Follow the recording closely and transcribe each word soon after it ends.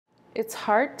It's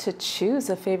hard to choose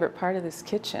a favorite part of this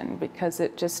kitchen because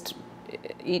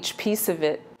each piece of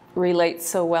it relates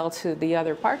so well to the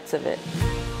other parts of it.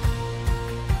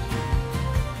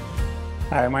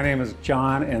 Hi, my name is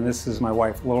John, and this is my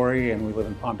wife Lori, and we live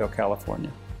in Palmdale, California.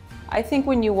 I think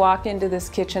when you walk into this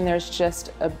kitchen, there's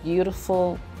just a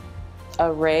beautiful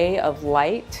array of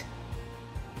light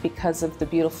because of the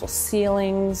beautiful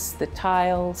ceilings, the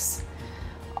tiles,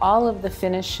 all of the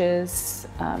finishes,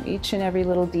 each and every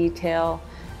little detail.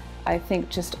 I think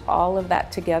just all of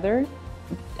that together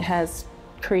has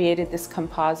created this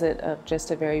composite of just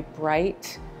a very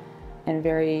bright and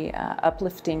very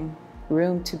uplifting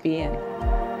room to be in.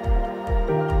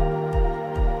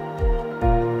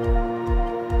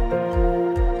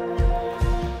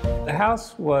 The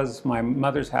house was my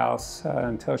mother's house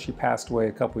until she passed away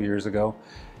a couple years ago,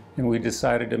 and we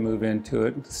decided to move into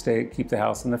it, keep the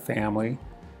house in the family.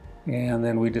 And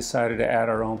then we decided to add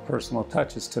our own personal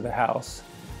touches to the house,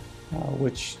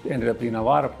 which ended up being a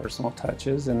lot of personal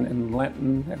touches. And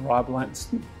Lenton and Rob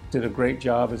Lenton did a great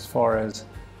job as far as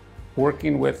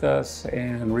working with us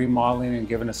and remodeling and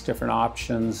giving us different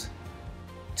options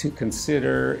to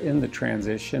consider in the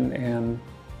transition. And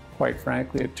quite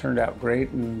frankly, it turned out great,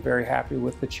 and very happy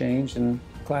with the change and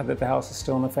glad that the house is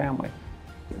still in the family.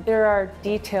 There are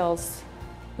details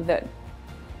that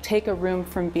take a room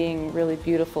from being really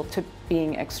beautiful to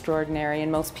being extraordinary,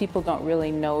 and most people don't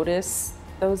really notice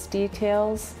those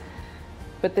details,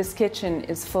 but this kitchen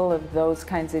is full of those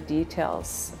kinds of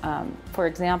details. For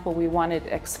example, we wanted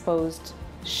exposed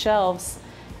shelves,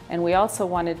 and we also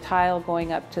wanted tile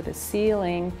going up to the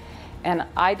ceiling, and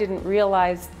I didn't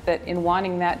realize that in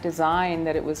wanting that design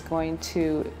that it was going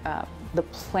to the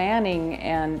planning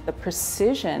and the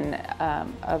precision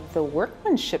of the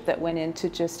workmanship that went into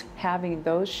just having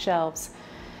those shelves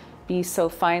be so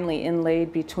finely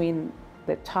inlaid between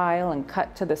the tile and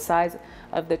cut to the size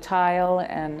of the tile,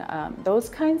 and those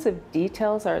kinds of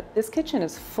details this kitchen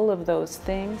is full of those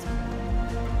things.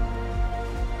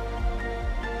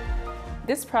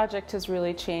 This project has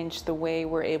really changed the way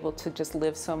we're able to just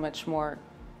live so much more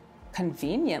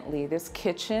conveniently. This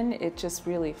kitchen, it just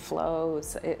really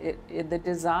flows. The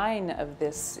design of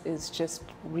this is just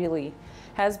really,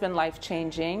 has been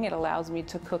life-changing. It allows me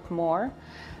to cook more.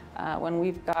 When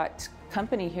we've got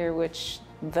company here, which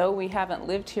though we haven't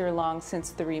lived here long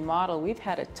since the remodel, we've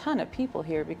had a ton of people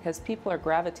here because people are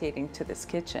gravitating to this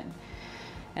kitchen.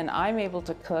 And I'm able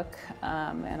to cook,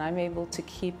 and I'm able to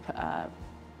keep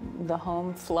the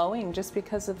home flowing just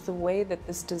because of the way that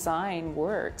this design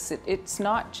works. It's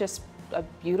not just a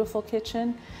beautiful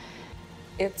kitchen,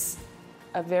 it's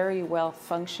a very well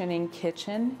functioning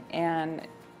kitchen, and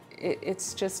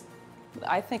it's just,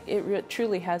 I think it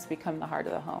truly has become the heart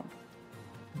of the home.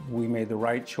 We made the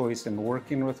right choice in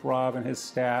working with Rob and his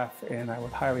staff, and I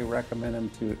would highly recommend him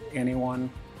to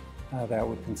anyone that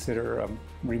would consider a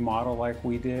remodel like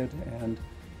we did. And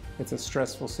it's a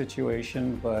stressful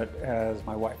situation, but as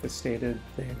my wife has stated,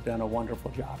 they've done a wonderful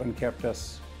job and kept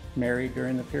us married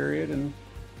during the period, and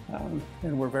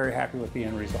we're very happy with the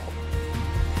end result.